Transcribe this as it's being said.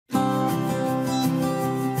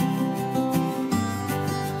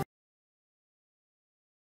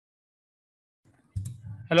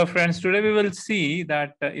Hello friends, today we will see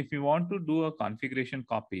that if we want to do a configuration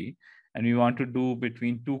copy and we want to do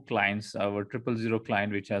between two clients, our 000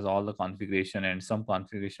 client which has all the configuration and some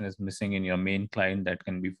configuration is missing in your main client that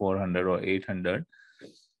can be 400 or 800,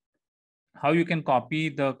 how you can copy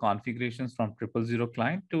the configurations from 000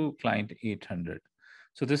 client to client 800.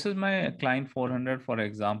 So this is my client 400. For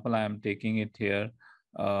example, I am taking it here,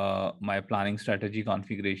 my planning strategy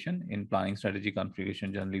configuration. In planning strategy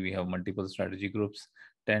configuration, generally we have multiple strategy groups,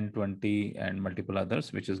 10, 20, and multiple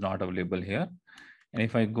others, which is not available here. And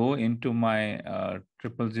if I go into my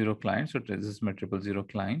 000 client, so this is my 000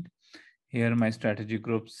 client. Here my strategy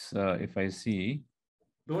groups, if I see.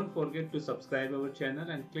 Don't forget to subscribe our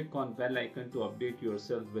channel and click on bell icon to update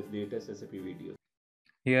yourself with latest SAP videos.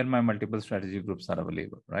 Here my multiple strategy groups are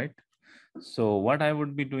available, right? So what I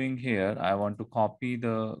would be doing here, I want to copy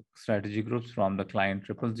the strategy groups from the client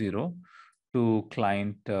 000 to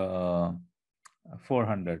client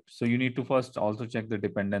 400. So you need to first also check the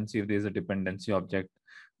dependency. If there is a dependency object,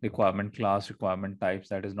 requirement class, requirement types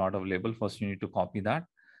that is not available, first you need to copy that,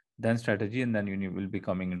 then strategy, and then you will be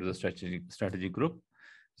coming into the strategy group.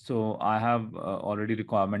 So I have already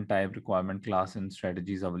requirement type, requirement class, and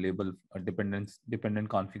strategies available. Dependent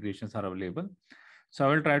configurations are available. So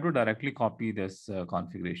I will try to directly copy this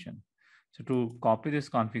configuration. So to copy this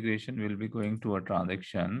configuration, we'll be going to a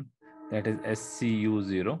transaction that is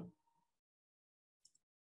SCU0.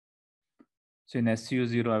 So in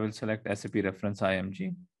SCU0, I will select SAP reference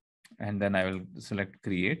IMG, and then I will select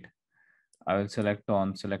create. I will select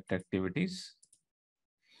on select activities.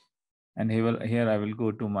 And here I will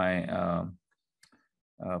go to my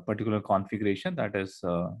particular configuration, that is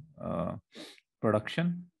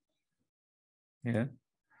production. Here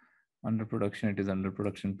under production, it is under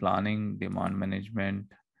production planning, demand management,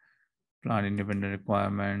 plant independent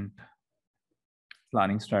requirement,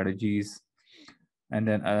 planning strategies, and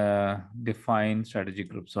then define strategy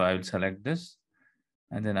group. So I will select this,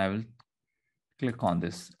 and then I will click on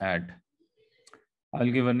this add. I'll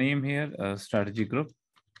give a name here, strategy group.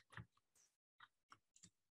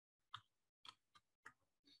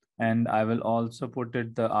 And I will also put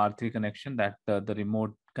it the R3 connection, that the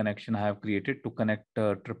remote connection I have created to connect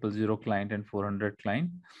 000 client and 400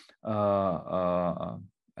 client.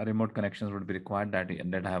 Remote connections would be required that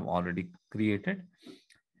I have already created.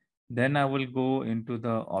 Then I will go into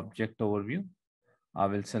the object overview. I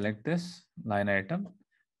will select this line item.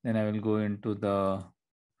 Then I will go into the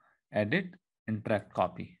edit and track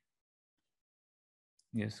copy.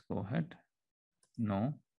 Yes, go ahead.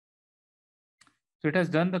 No. So it has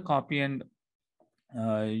done the copy, and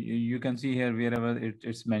you can see here wherever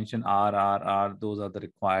it's mentioned R, those are the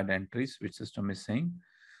required entries which system is saying.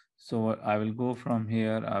 So I will go from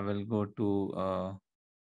here. I will go to,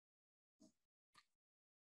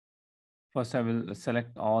 first I will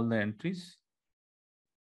select all the entries.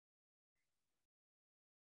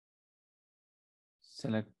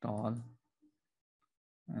 Select all.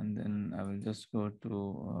 And then I will just go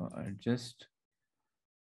to adjust.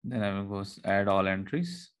 Then I will go add all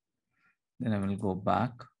entries. Then I will go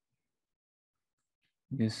back.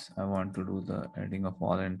 Yes, I want to do the adding of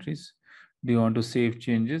all entries. Do you want to save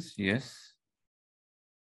changes? Yes.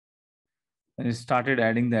 And it started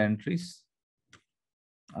adding the entries.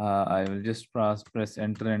 I will just press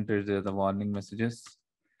enter the warning messages.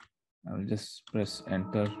 I will just press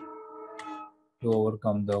enter to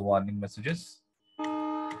overcome the warning messages.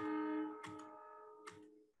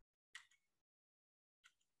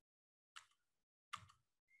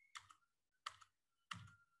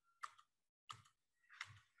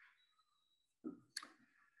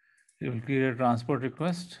 It will create a transport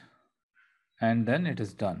request, and then it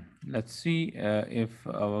is done. Let's see if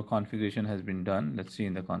our configuration has been done. Let's see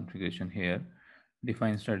in the configuration here,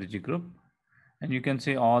 define strategy group, and you can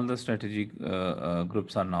see all the strategy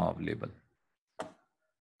groups are now available.